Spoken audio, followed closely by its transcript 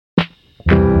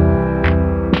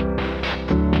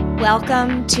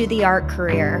Welcome to The Art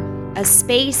Career, a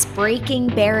space breaking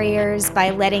barriers by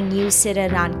letting you sit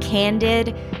in on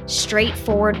candid,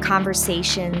 straightforward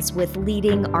conversations with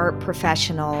leading art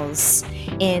professionals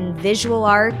in visual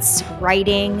arts,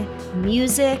 writing,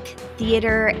 music,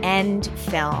 theater, and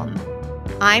film.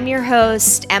 I'm your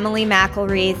host, Emily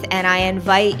McElreath, and I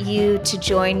invite you to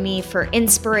join me for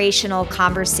inspirational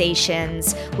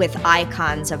conversations with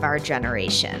icons of our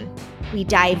generation. We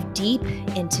dive deep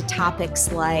into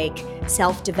topics like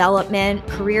self-development,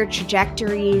 career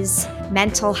trajectories,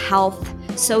 mental health,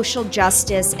 social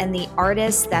justice, and the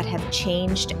artists that have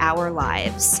changed our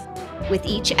lives. With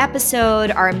each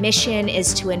episode, our mission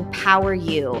is to empower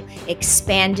you,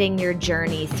 expanding your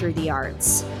journey through the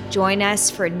arts. Join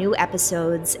us for new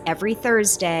episodes every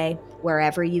Thursday,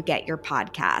 wherever you get your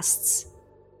podcasts.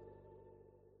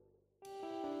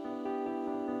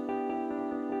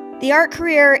 The Art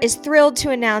Career is thrilled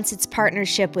to announce its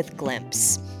partnership with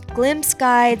Glimpse. Glimpse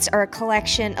Guides are a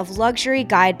collection of luxury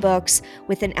guidebooks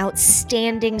with an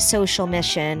outstanding social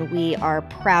mission we are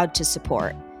proud to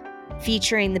support.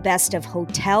 Featuring the best of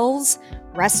hotels,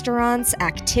 restaurants,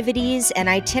 activities, and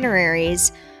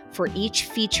itineraries for each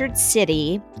featured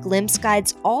city, Glimpse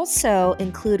Guides also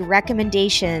include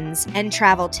recommendations and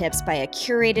travel tips by a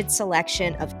curated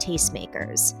selection of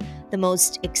tastemakers. The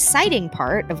most exciting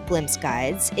part of Glimpse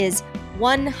Guides is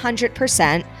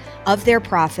 100% of their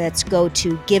profits go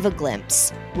to Give a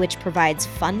Glimpse, which provides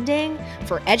funding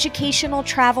for educational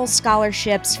travel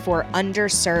scholarships for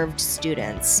underserved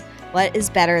students. What is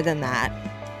better than that?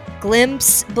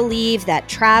 Glimpse believe that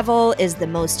travel is the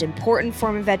most important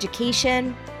form of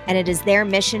education, and it is their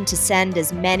mission to send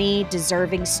as many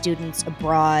deserving students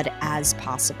abroad as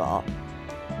possible.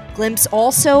 Glimpse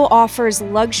also offers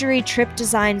luxury trip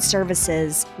design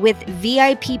services with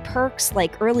VIP perks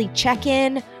like early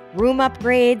check-in, room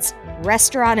upgrades,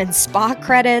 restaurant and spa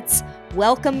credits,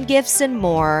 welcome gifts, and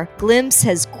more. Glimpse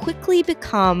has quickly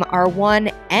become our one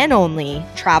and only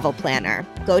travel planner.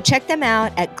 Go check them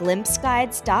out at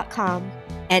glimpseguides.com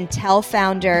and tell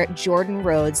founder Jordan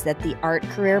Rhodes that the Art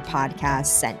Career Podcast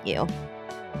sent you.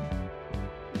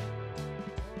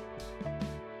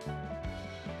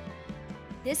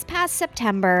 This past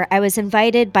September, I was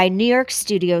invited by New York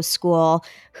Studio School,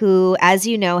 who, as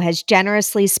you know, has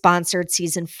generously sponsored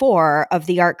season 4 of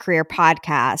the Art Career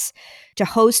Podcast, to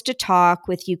host a talk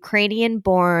with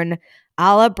Ukrainian-born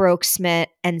Alla Broeksmit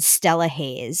and Stella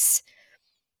Hayes.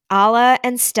 Alla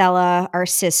and Stella are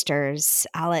sisters.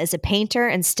 Alla is a painter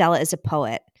and Stella is a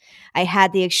poet. I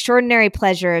had the extraordinary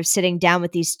pleasure of sitting down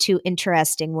with these two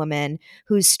interesting women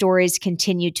whose stories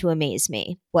continue to amaze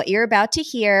me. What you're about to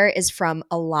hear is from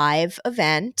a live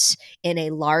event in a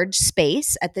large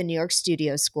space at the New York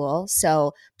Studio School,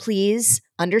 so please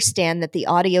understand that the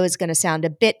audio is going to sound a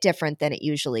bit different than it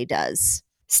usually does.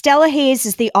 Stella Hayes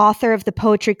is the author of the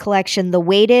poetry collection The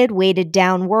Weighted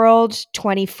Down World,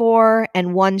 24,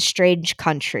 and One Strange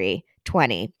Country,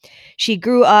 20. She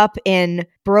grew up in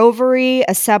Brovary,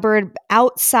 a suburb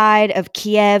outside of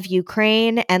Kiev,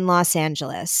 Ukraine, and Los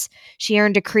Angeles. She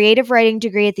earned a creative writing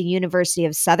degree at the University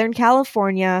of Southern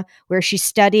California, where she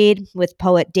studied with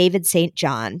poet David St.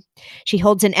 John. She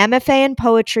holds an MFA in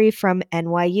poetry from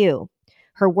NYU.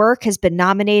 Her work has been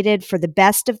nominated for the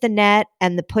Best of the Net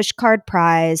and the Pushcart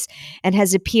Prize and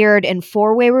has appeared in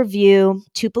Four-Way Review,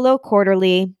 Tupelo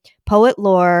Quarterly, Poet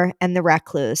Lore, and The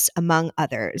Recluse, among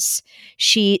others.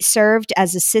 She served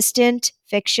as assistant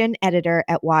fiction editor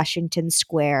at Washington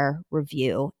Square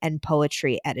Review and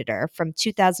poetry editor from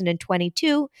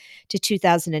 2022 to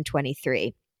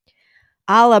 2023.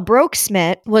 Alla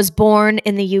Broeksmit was born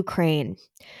in the Ukraine.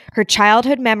 Her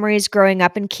childhood memories growing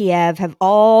up in Kiev have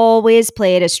always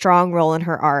played a strong role in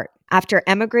her art. After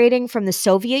emigrating from the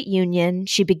Soviet Union,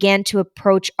 she began to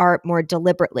approach art more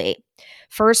deliberately,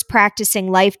 first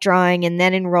practicing life drawing and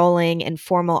then enrolling in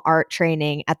formal art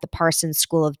training at the Parsons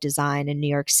School of Design in New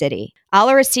York City.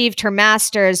 Alla received her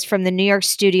master's from the New York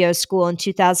Studio School in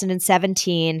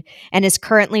 2017 and is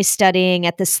currently studying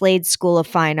at the Slade School of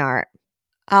Fine Art.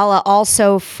 Alla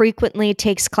also frequently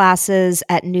takes classes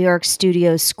at New York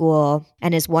Studio School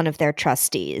and is one of their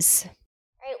trustees.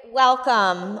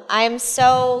 Welcome. I'm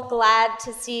so glad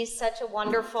to see such a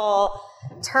wonderful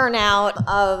turnout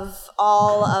of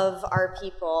all of our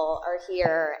people are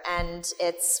here, and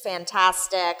it's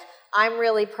fantastic. I'm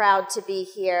really proud to be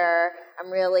here.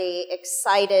 I'm really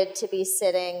excited to be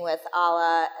sitting with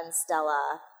Alla and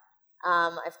Stella.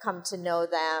 I've come to know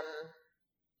them.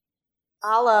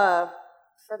 Alla,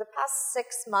 for the past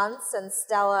 6 months, and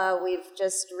Stella, we've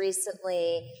just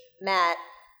recently met.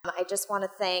 I just want to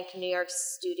thank New York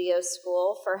Studio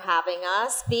School for having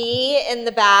us be in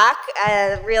the back.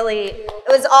 Really, it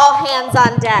was all hands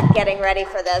on deck getting ready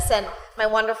for this. And my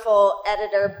wonderful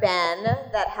editor, Ben,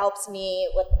 that helps me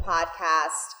with the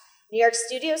podcast. New York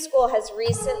Studio School has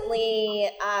recently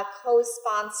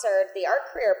co-sponsored the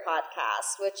Art Career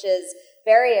podcast, which is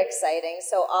very exciting.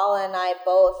 So Alla and I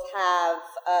both have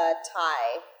a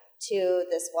tie to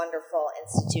this wonderful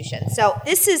institution. So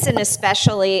this is an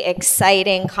especially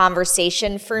exciting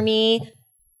conversation for me.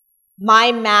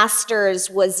 My master's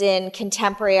was in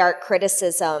contemporary art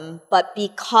criticism, but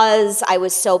because I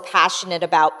was so passionate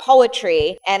about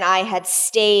poetry and I had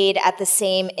stayed at the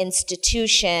same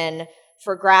institution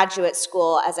for graduate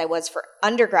school as I was for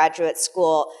undergraduate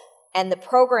school, and the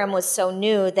program was so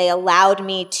new, they allowed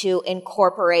me to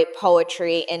incorporate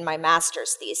poetry in my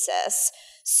master's thesis.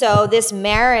 So this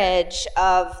marriage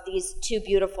of these two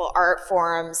beautiful art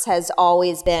forms has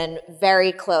always been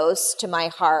very close to my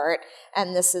heart,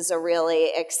 and this is a really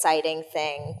exciting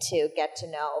thing to get to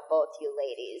know both you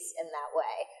ladies in that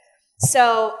way.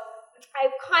 So I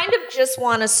kind of just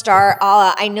want to start,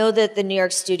 Alla, I know that the New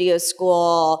York Studio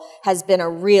School has been a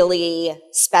really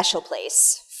special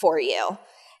place for you,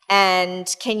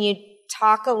 and can you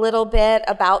talk a little bit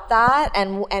about that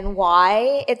and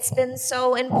why it's been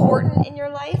so important in your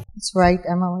life? That's right,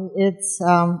 Emily. It's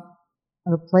a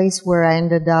place where I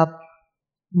ended up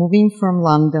moving from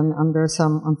London under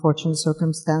some unfortunate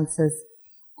circumstances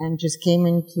and just came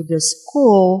into the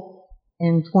school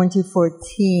in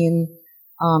 2014.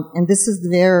 And this is the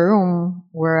very room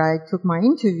where I took my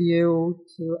interview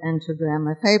to enter the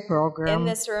MFA program. In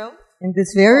this room? In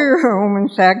this very room. In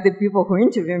fact, the people who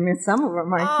interviewed me, some of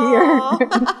them are here.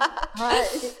 Hi.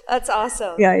 That's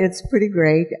awesome. Yeah, it's pretty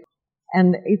great.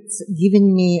 And it's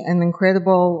given me an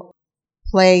incredible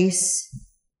place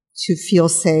to feel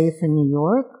safe in New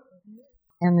York.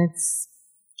 And it's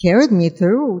carried me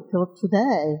through till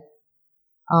today.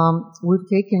 I've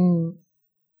taken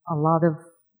a lot of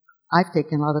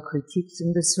critiques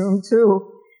in this room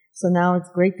too. So now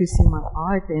it's great to see my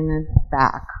art in it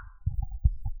back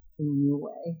in a new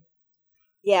way.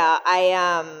 Yeah,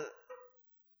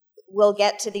 we'll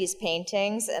get to these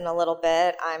paintings in a little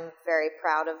bit. I'm very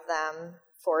proud of them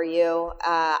for you.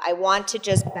 I want to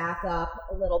just back up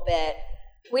a little bit.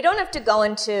 We don't have to go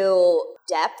into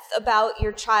depth about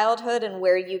your childhood and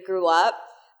where you grew up,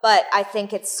 but I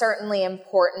think it's certainly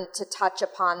important to touch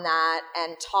upon that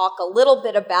and talk a little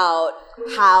bit about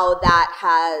how that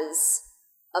has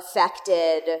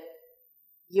affected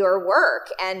your work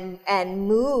and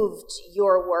moved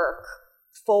your work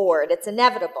forward. It's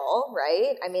inevitable,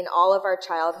 right? I mean, all of our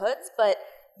childhoods, but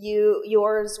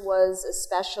yours was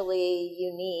especially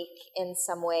unique in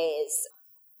some ways.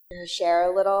 Can you share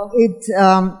a little?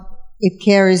 It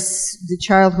carries the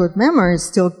childhood memories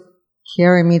still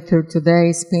carry me through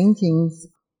today's paintings.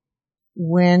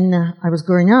 When I was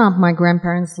growing up, my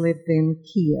grandparents lived in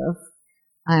Kiev,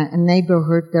 a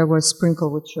neighborhood that was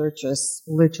sprinkled with churches.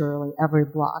 Literally every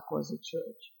block was a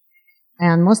church.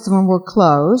 And most of them were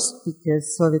closed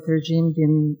because Soviet regime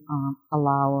didn't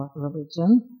allow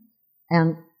religion.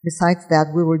 And besides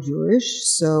that, we were Jewish,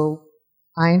 so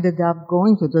I ended up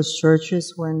going to those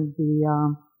churches when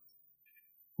the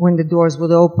doors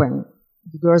would open.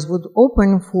 The doors would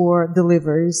open for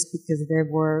deliveries because they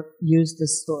were used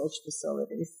as storage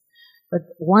facilities. But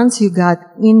once you got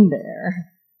in there,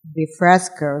 the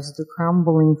frescoes, the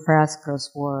crumbling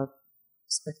frescoes were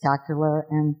spectacular,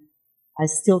 and I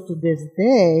still to this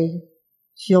day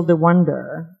feel the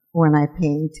wonder when I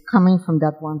paint coming from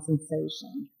that one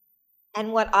sensation.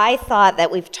 And what I thought that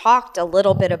we've talked a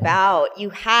little bit about,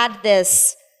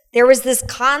 there was this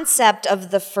concept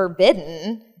of the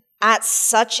forbidden at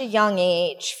such a young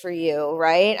age for you,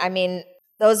 right? I mean,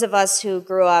 those of us who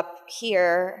grew up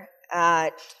here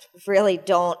really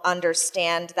don't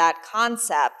understand that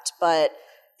concept, but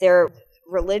their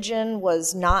religion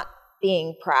was not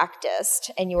being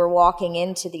practiced, and you were walking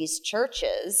into these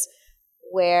churches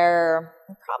where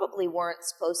you probably weren't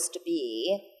supposed to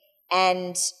be.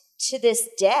 And to this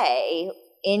day,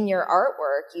 in your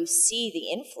artwork, you see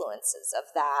the influences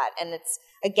of that. And it's,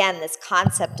 again, this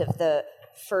concept of the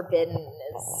forbidden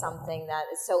is something that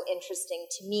is so interesting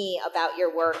to me about your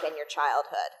work and your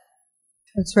childhood.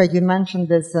 That's right. You mentioned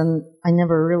this, and I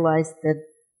never realized that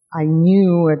I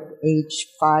knew at age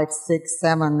 5, 6,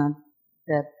 7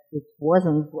 that it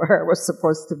wasn't where I was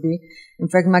supposed to be. In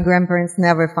fact, my grandparents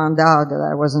never found out that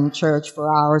I was in church for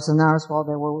hours and hours while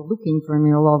they were looking for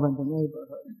me all over the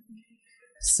neighborhood.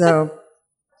 So,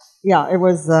 yeah, it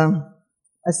was a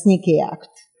sneaky act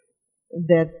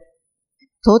that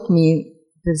taught me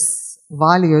this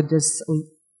value, this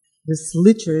this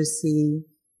literacy,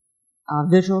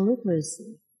 visual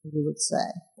literacy, we would say.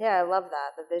 Yeah, I love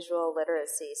that. The visual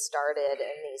literacy started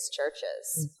in these churches.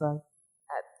 That's right.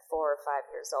 At 4 or 5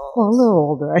 years old. Well, a little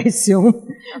older, I assume.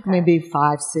 Okay. Maybe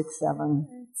 5, 6,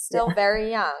 7. Still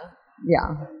very young.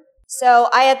 Yeah. So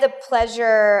I had the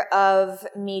pleasure of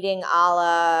meeting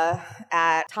Alla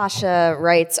at Tasha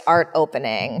Wright's art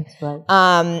opening. That's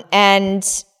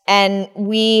right. And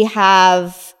we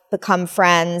have become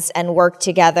friends and worked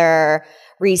together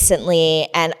recently,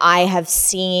 and I have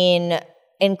seen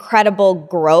incredible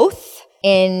growth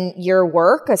in your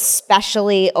work,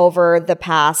 especially over the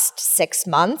past 6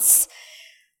 months.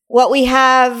 What we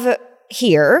have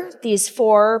here, these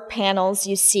 4 panels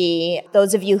you see,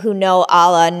 those of you who know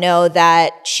Alla know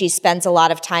that she spends a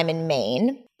lot of time in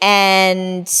Maine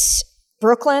and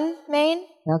Brooklyn, Maine?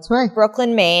 That's right.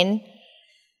 Brooklyn, Maine.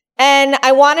 And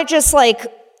I want to just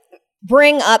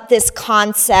bring up this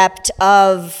concept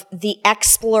of the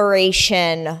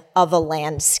exploration of a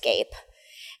landscape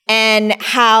and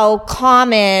how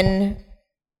common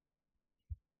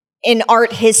in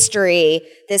art history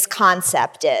this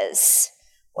concept is.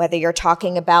 Whether you're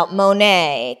talking about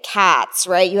Monet, Katz,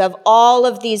 right? You have all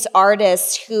of these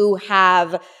artists who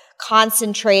have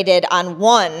concentrated on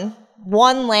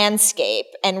one landscape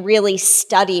and really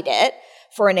studied it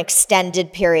for an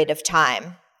extended period of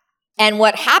time. And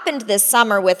what happened this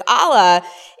summer with Alla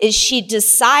is she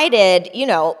decided,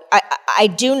 I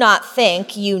do not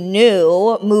think you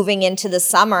knew moving into the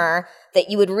summer that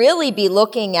you would really be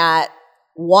looking at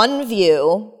one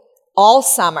view all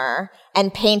summer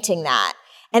and painting that.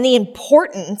 And the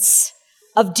importance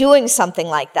of doing something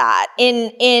like that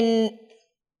in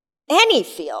any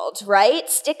field, right?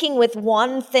 Sticking with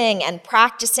one thing and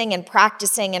practicing and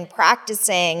practicing and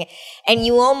practicing. And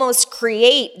you almost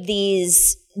create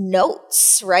these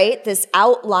notes, right? This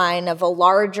outline of a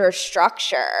larger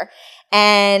structure.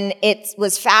 And it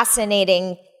was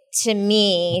fascinating to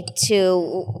me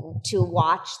to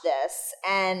watch this.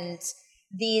 And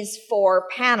these 4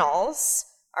 panels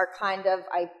are kind of,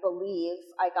 I believe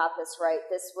I got this right,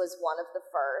 this was one of the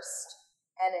first,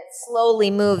 and it slowly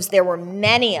moves. There were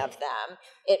many of them.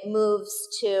 It moves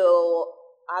to,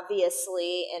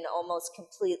 obviously, an almost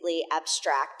completely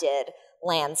abstracted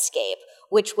landscape,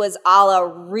 which was Alla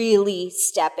really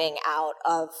stepping out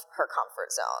of her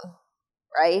comfort zone,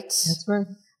 right? That's right.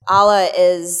 Alla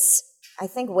is, I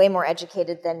think, way more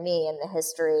educated than me in the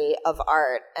history of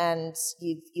art, and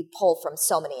you pull from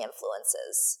so many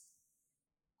influences.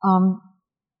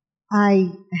 I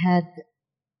had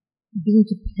been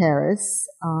to Paris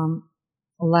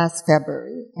last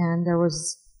February, and there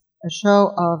was a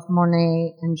show of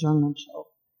Monet and John Mitchell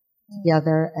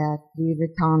together at the Louis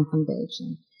Vuitton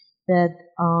Foundation that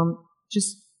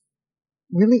just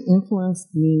really influenced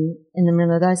me in the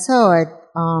minute I saw it,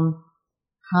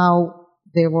 how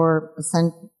they were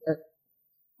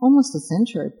almost a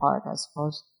century apart, I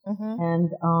suppose. Mm-hmm. And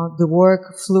the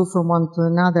work flew from one to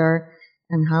another,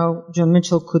 and how John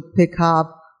Mitchell could pick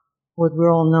up what we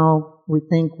all know, we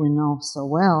think we know so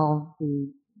well,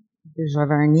 the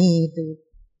Giverny,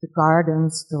 the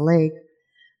gardens, the lake.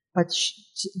 But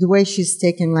the way she's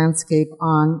taken landscape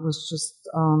on was just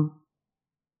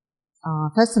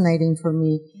fascinating for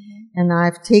me. Mm-hmm. And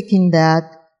I've taken that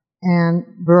and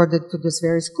brought it to this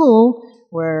very school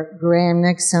where Graham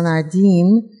Nixon, our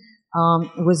dean,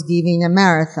 was giving a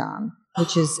marathon,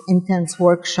 which is intense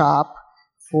workshop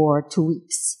for 2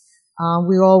 weeks.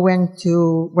 We all went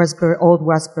to Old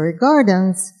Westbury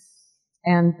Gardens,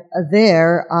 and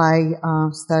there I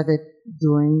started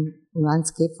doing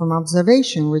landscape from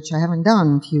observation, which I haven't done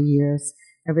in a few years.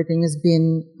 Everything has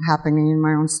been happening in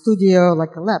my own studio,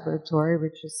 like a laboratory,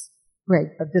 which is great.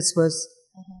 But this was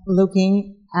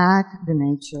looking at the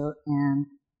nature and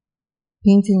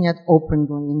painting it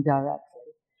openly and directly.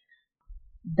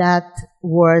 That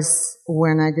was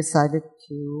when I decided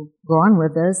to go on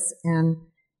with this. And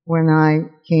when I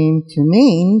came to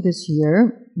Maine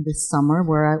this summer,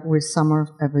 where we summer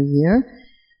every year,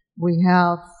 we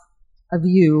have a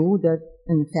view that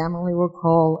in the family we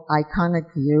call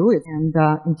iconic view. And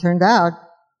it turned out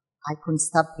I couldn't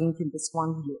stop painting this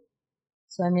one view.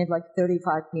 So I made like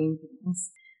 35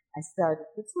 paintings. I started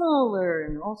with smaller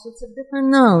and all sorts of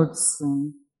different notes.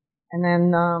 And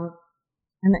then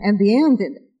and at the end,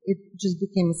 it just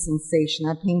became a sensation.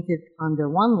 I painted under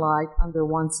one light, under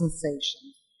one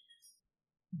sensation.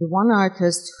 The one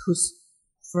artist who,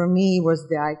 for me, was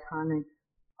the iconic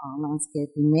landscape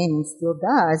in Maine and still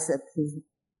does at his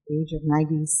age of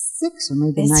 96 or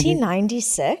maybe 90. Is he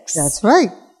 96? That's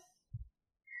right.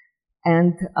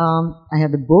 And I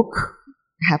had a book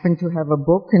happened to have a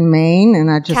book in Maine,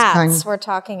 and I just cats. We're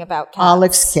talking about cats.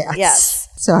 Alex cats. Yes.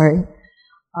 Sorry.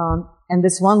 And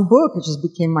this one book, it just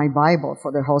became my Bible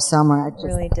for the whole summer. I just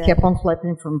really kept on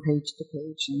flipping from page to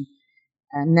page, and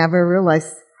I never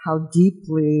realized how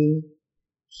deeply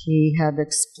he had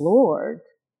explored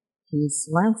his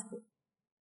landscape.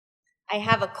 I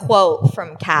have a quote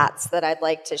from Cats that I'd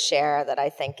like to share that I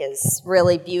think is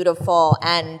really beautiful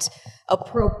and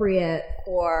appropriate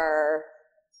for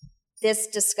this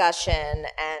discussion and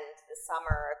the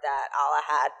summer that Alla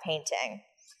had painting.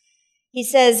 He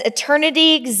says,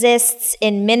 "Eternity exists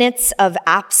in minutes of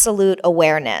absolute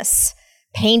awareness.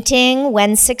 Painting,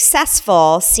 when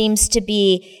successful, seems to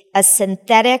be a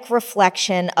synthetic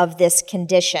reflection of this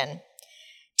condition.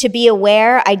 To be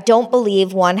aware, I don't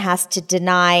believe one has to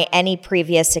deny any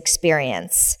previous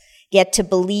experience. Yet to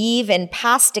believe in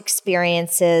past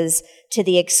experiences to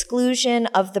the exclusion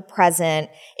of the present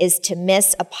is to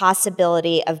miss a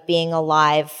possibility of being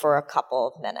alive for a couple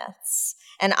of minutes."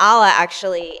 And Alla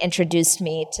actually introduced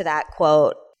me to that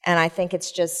quote, and I think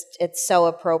it's so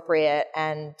appropriate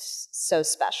and so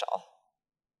special.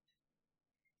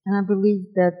 And I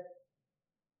believe that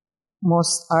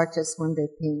most artists, when they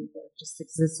paint, they just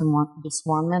exist in this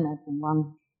 1 minute, and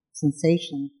one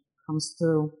sensation comes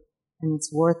through, and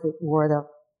it's worth of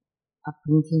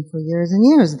painting for years and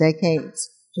years, decades,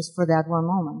 just for that one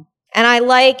moment. And I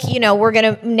we're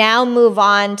going to now move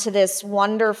on to this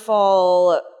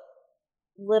wonderful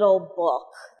little book.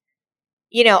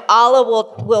 Alla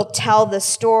will tell the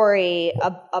story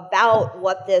about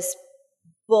what this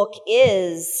book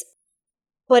is,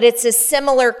 but it's a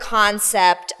similar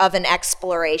concept of an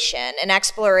exploration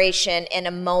in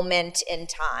a moment in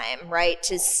time, right?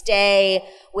 To stay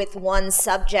with one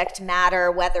subject matter,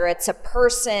 whether it's a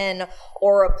person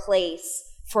or a place,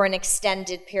 for an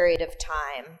extended period of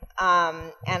time.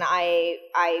 And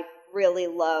I really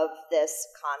love this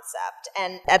concept.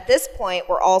 And at this point,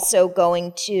 we're also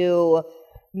going to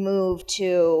move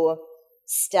to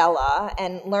Stella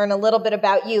and learn a little bit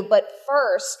about you. But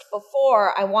first,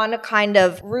 before, I want to kind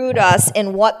of root us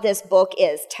in what this book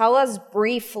is. Tell us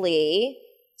briefly.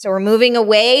 So we're moving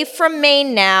away from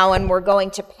Maine now, and we're going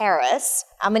to Paris.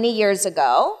 How many years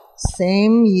ago?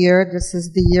 Same year. This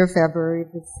is the year February,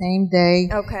 the same day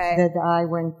that I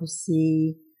went to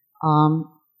see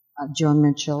Joan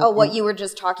Mitchell. Oh, what you were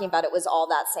just talking about, it was all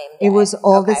that same day. It was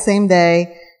all the same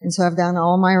day. And so I've done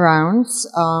all my rounds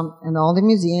and all the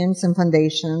museums and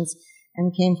foundations,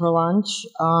 and came for lunch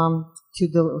to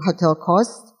the Hotel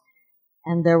Coast.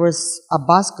 And there was a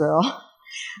bus girl,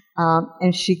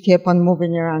 and she kept on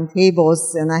moving around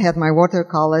tables, and I had my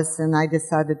watercolors, and I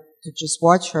decided to just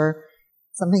watch her.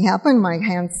 Something happened. My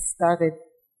hands started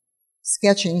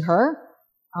sketching her,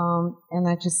 and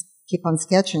I just keep on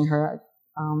sketching her.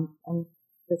 And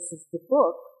this is the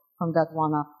book from that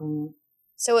one afternoon.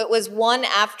 So it was one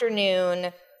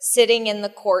afternoon sitting in the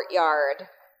courtyard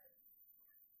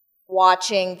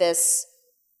watching this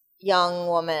young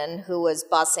woman who was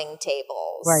bussing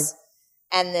tables. Right.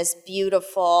 And this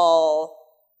beautiful,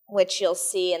 which you'll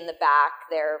see in the back,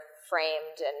 they're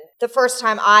framed. And the first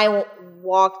time I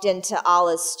walked into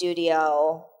Alla's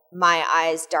studio, my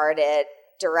eyes darted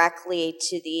directly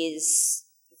to these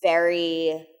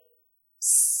very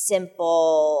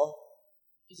simple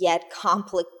yet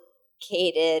complicated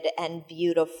and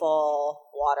beautiful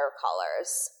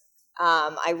watercolors.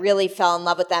 I really fell in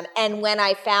love with them. And when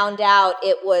I found out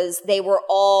they were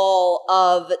all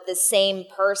of the same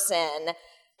person,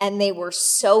 and they were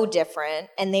so different,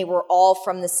 and they were all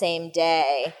from the same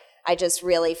day, I just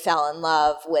really fell in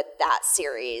love with that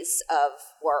series of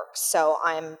works. So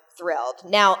I'm thrilled.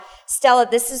 Now, Stella,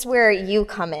 this is where you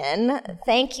come in.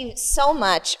 Thank you so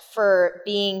much for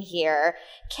being here.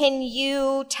 Can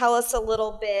you tell us a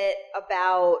little bit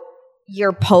about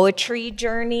your poetry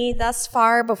journey thus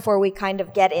far before we kind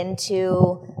of get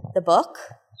into the book?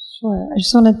 Sure. I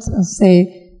just wanted to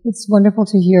say it's wonderful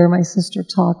to hear my sister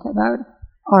talk about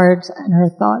art and her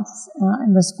thoughts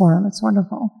in this forum. It's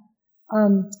wonderful.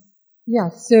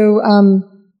 So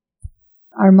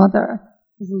our mother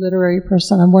is a literary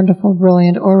person, a wonderful,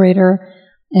 brilliant orator,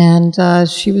 and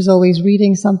she was always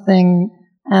reading something,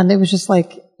 and it was just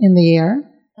like in the air.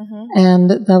 Mm-hmm. And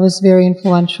that was very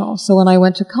influential. So when I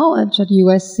went to college at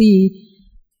USC,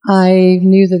 I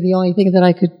knew that the only thing that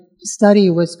I could study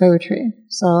was poetry.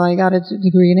 So I got a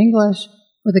degree in English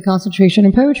with a concentration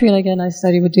in poetry, and again I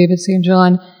studied with David St.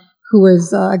 John, who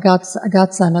was a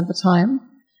godson at the time.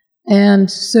 And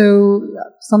so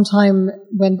some time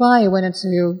went by. I went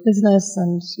into business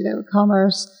and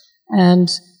commerce, and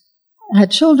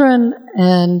had children,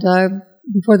 and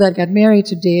before that got married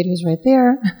to Dade, who's right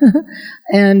there.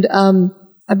 And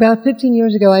About 15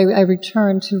 years ago, I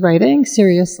returned to writing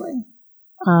seriously.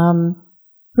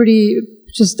 Pretty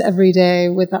just every day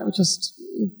without just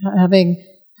having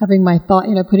my thought,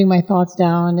 putting my thoughts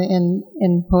down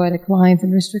in poetic lines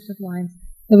and restricted lines.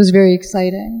 It was very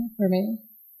exciting for me.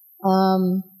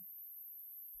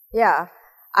 Yeah.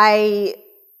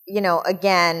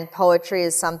 Again, poetry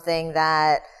is something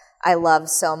that I love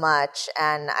so much,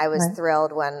 and I was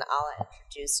thrilled when Alla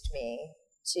introduced me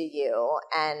to you,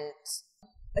 and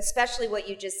especially what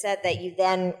you just said, that you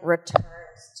then returned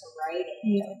to writing.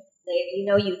 Yeah.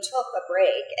 You took a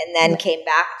break and then came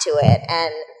back to it,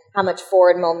 and how much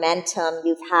forward momentum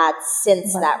you've had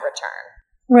since that return.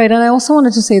 Right, and I also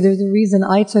wanted to say that the reason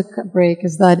I took a break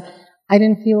is that I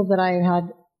didn't feel that I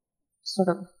had sort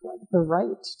of like the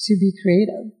right to be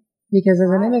creative because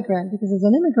as an immigrant,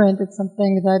 it's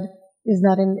something that is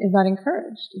not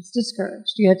encouraged. It's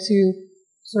discouraged. You had to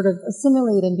sort of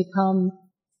assimilate and become,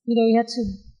 you had to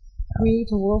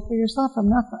create a world for yourself from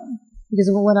nothing. Because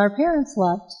when our parents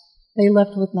left, they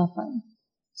left with nothing.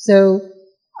 So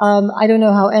I don't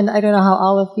know how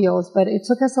Alla feels, but it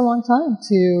took us a long time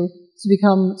to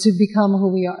become who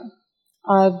we are.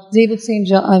 Ralph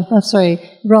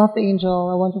Angel,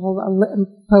 a wonderful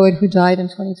poet who died in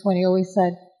 2020, always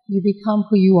said, "You become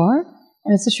who you are,"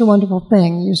 and it's such a wonderful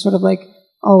thing. You're sort of like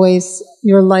always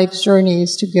your life's journey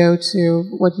is to go to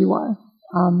what you are,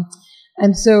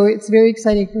 and so it's very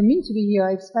exciting for me to be here.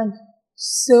 I've spent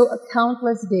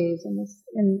countless days in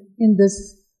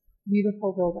this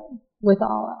beautiful building with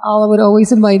Alla. Alla would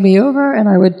always invite me over, and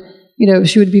I would,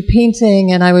 she would be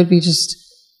painting, and I would be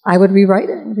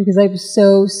writing because I'm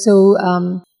so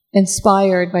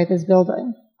inspired by this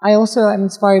building. I also am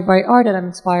inspired by art, and I'm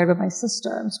inspired by my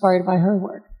sister. I'm inspired by her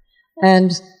work,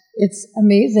 and it's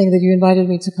amazing that you invited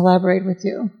me to collaborate with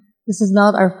you. This is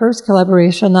not our first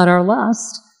collaboration, not our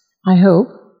last, I hope,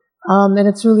 and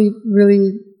it's really,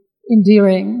 really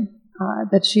endearing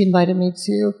that she invited me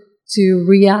to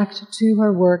react to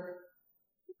her work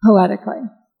poetically.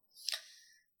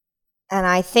 And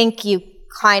I think you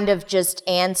kind of just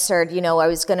answered, I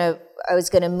was going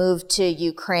to move to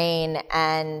Ukraine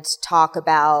and talk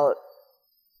about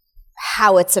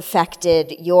how it's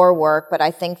affected your work, but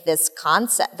I think this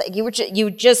concept that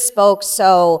you just spoke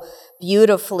so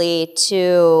beautifully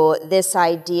to this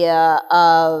idea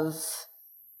of,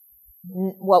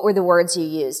 what were the words you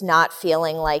used? Not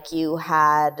feeling like you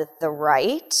had the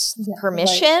right,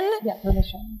 permission,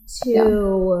 permission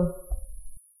to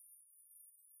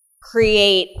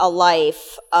create a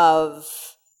life of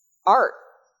art,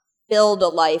 build a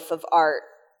life of art.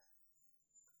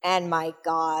 And my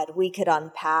God, we could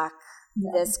unpack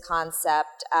this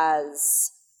concept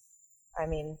as, I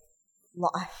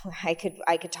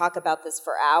could talk about this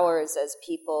for hours as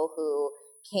people who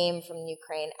came from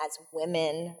Ukraine as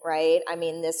women, right?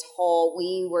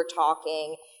 We were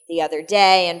talking the other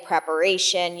day in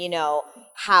preparation,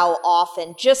 how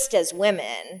often, just as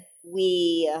women,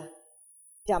 we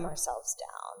dumb ourselves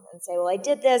down and say, well, I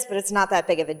did this, but it's not that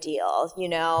big of a deal.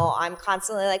 I'm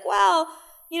constantly like, well,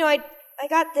 I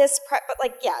got this prep, but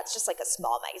it's just like a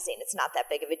small magazine. It's not that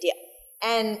big of a deal.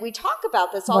 And we talk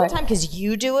about this all the time because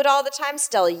you do it all the time.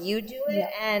 Stella, you do it. Yeah.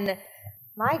 And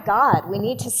my God, we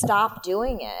need to stop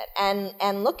doing it.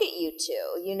 And look at you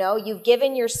two. You've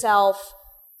given yourself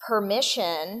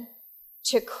permission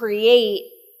to create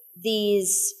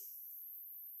these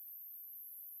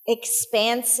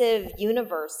expansive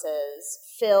universes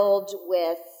filled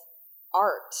with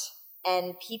art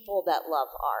and people that love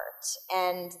art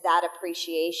and that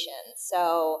appreciation.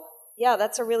 So, yeah,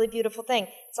 that's a really beautiful thing.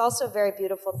 It's also a very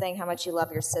beautiful thing how much you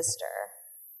love your sister.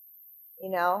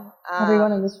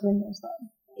 Everyone in this room knows that.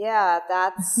 Yeah,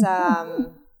 that's,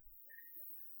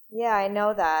 yeah, I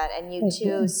know that. And you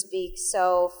two speak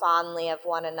so fondly of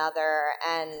one another,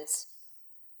 and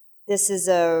this is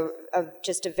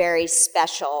just a very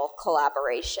special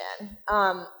collaboration.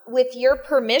 With your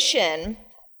permission,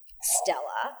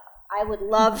 Stella, I would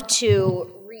love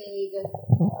to read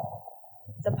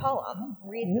the poem,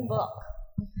 read the book.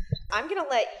 I'm going to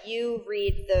let you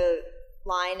read the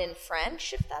line in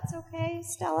French, if that's okay,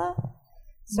 Stella.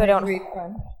 So I don't read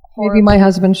French. Maybe my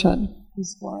husband should.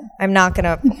 He's fine. I'm not going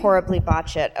to horribly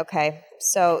botch it. Okay.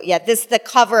 So, the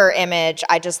cover image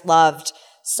I just loved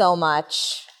so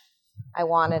much. I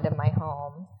want it in my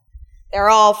home. They're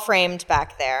all framed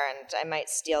back there, and I might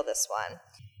steal this one.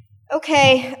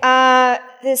 Okay,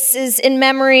 this is in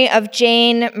memory of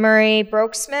Jane Murray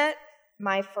Broeksmit,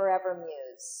 my forever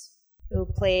muse, who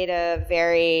played a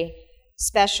very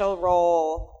special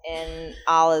role in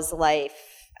Alla's life,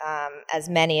 as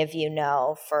many of you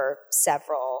know, for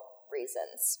several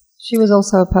reasons. She was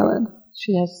also a poet.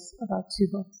 She has about 2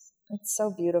 books. It's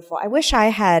so beautiful. I wish I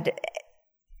had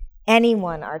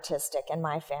anyone artistic in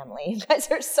my family. You guys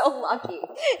are so lucky.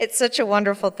 It's such a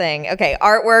wonderful thing. Okay,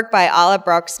 artwork by Alla,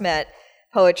 Broeksmit,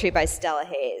 poetry by Stella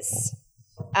Hayes.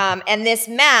 And this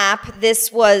map,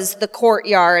 this was the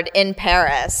courtyard in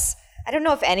Paris. I don't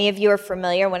know if any of you are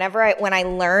familiar. When I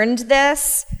learned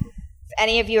this, if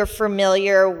any of you are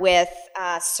familiar with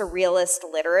surrealist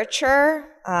literature,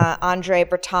 Andre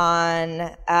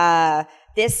Breton,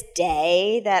 this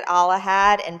day that Alla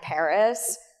had in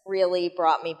Paris really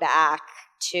brought me back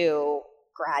to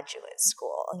graduate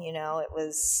school. You know, it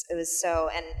was so,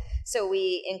 and so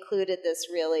we included this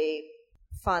really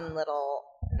fun little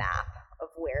map of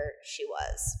where she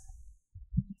was.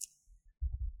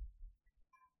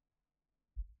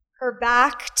 Her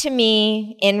back to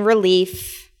me in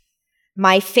relief,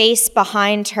 my face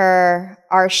behind her,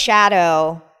 our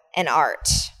shadow and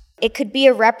art. It could be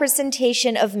a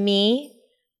representation of me,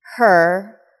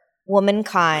 her,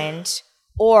 womankind,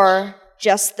 or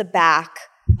just the back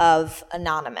of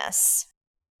Anonymous.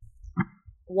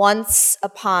 Once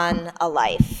upon a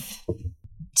life.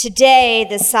 Today,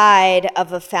 the side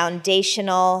of a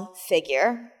foundational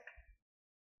figure.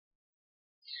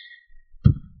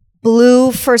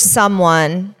 Blue for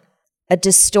someone, a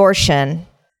distortion,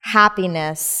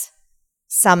 happiness,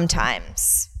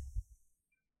 sometimes.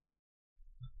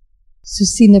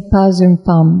 Ceci n'est pas une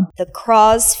femme. The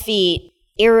crow's feet,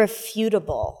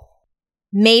 irrefutable.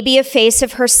 Maybe a face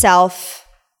of herself,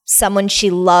 someone she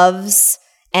loves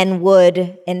and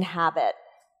would inhabit.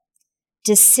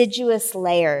 Deciduous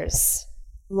layers,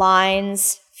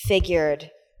 lines figured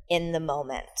in the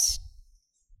moment.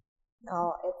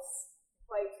 Oh, it's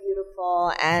quite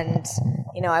beautiful, and,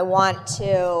 I want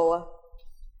to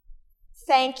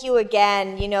thank you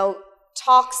again.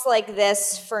 Talks like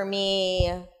this, for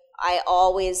me, I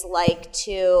always like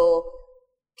to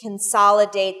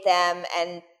consolidate them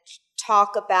and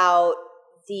talk about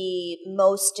the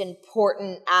most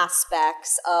important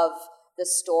aspects of the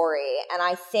story. And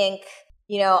I think,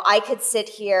 I could sit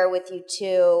here with you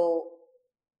two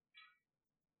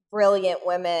brilliant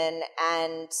women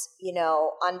and,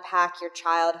 unpack your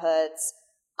childhoods,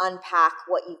 unpack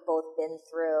what you've both been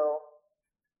through,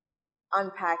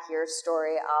 unpack your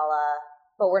story, Alla,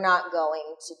 but we're not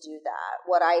going to do that.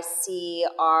 What I see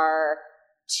are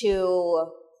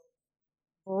two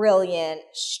brilliant,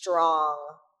 strong,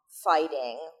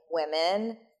 fighting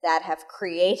women that have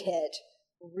created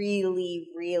really,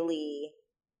 really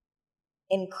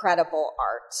incredible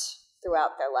art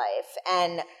throughout their life.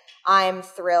 And I'm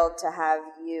thrilled to have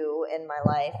you in my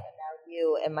life, and now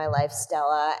you in my life,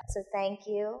 Stella. So thank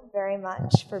you very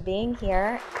much for being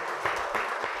here.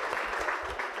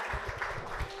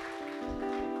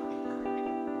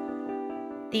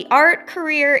 The Art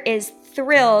Career is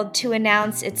thrilled to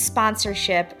announce its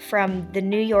sponsorship from the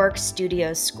New York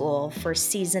Studio School for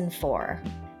Season 4.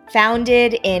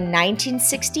 Founded in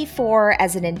 1964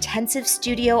 as an intensive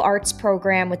studio arts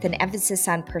program with an emphasis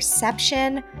on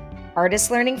perception,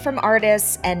 artist learning from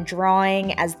artists, and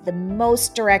drawing as the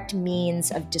most direct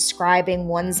means of describing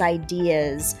one's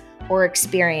ideas or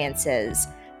experiences,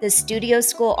 the Studio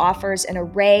School offers an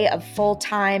array of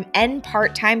full-time and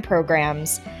part-time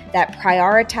programs that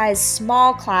prioritize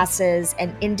small classes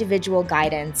and individual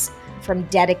guidance from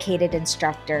dedicated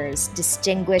instructors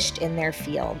distinguished in their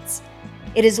fields.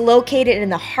 It is located in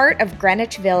the heart of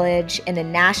Greenwich Village in a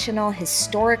National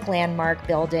Historic Landmark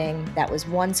building that was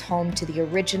once home to the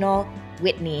original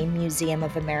Whitney Museum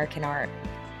of American Art.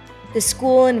 The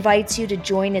school invites you to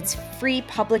join its free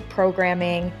public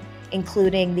programming,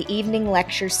 including the evening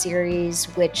lecture series,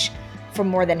 which for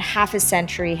more than half a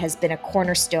century has been a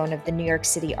cornerstone of the New York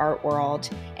City art world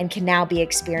and can now be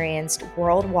experienced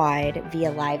worldwide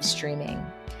via live streaming.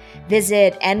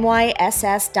 Visit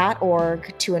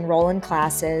nyss.org to enroll in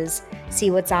classes,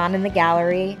 see what's on in the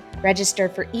gallery, register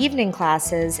for evening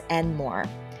classes, and more.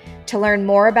 To learn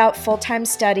more about full-time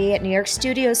study at New York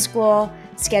Studio School,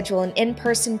 schedule an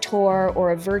in-person tour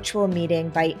or a virtual meeting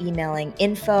by emailing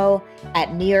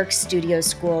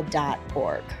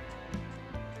info@newyorkstudioschool.org.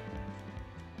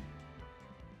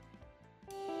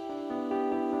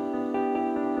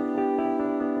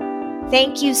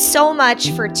 Thank you so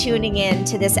much for tuning in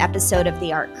to this episode of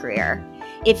The Art Career.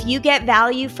 If you get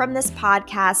value from this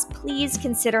podcast, please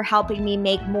consider helping me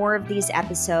make more of these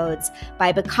episodes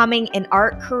by becoming an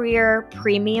Art Career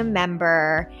Premium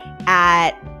member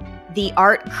at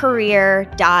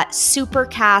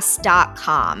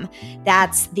theartcareer.supercast.com.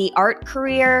 That's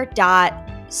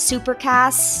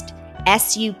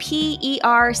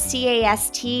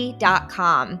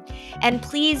theartcareer.supercast.com. And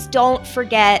please don't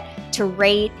forget to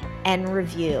rate, and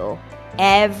review.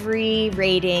 Every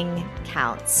rating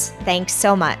counts. Thanks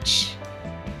so much.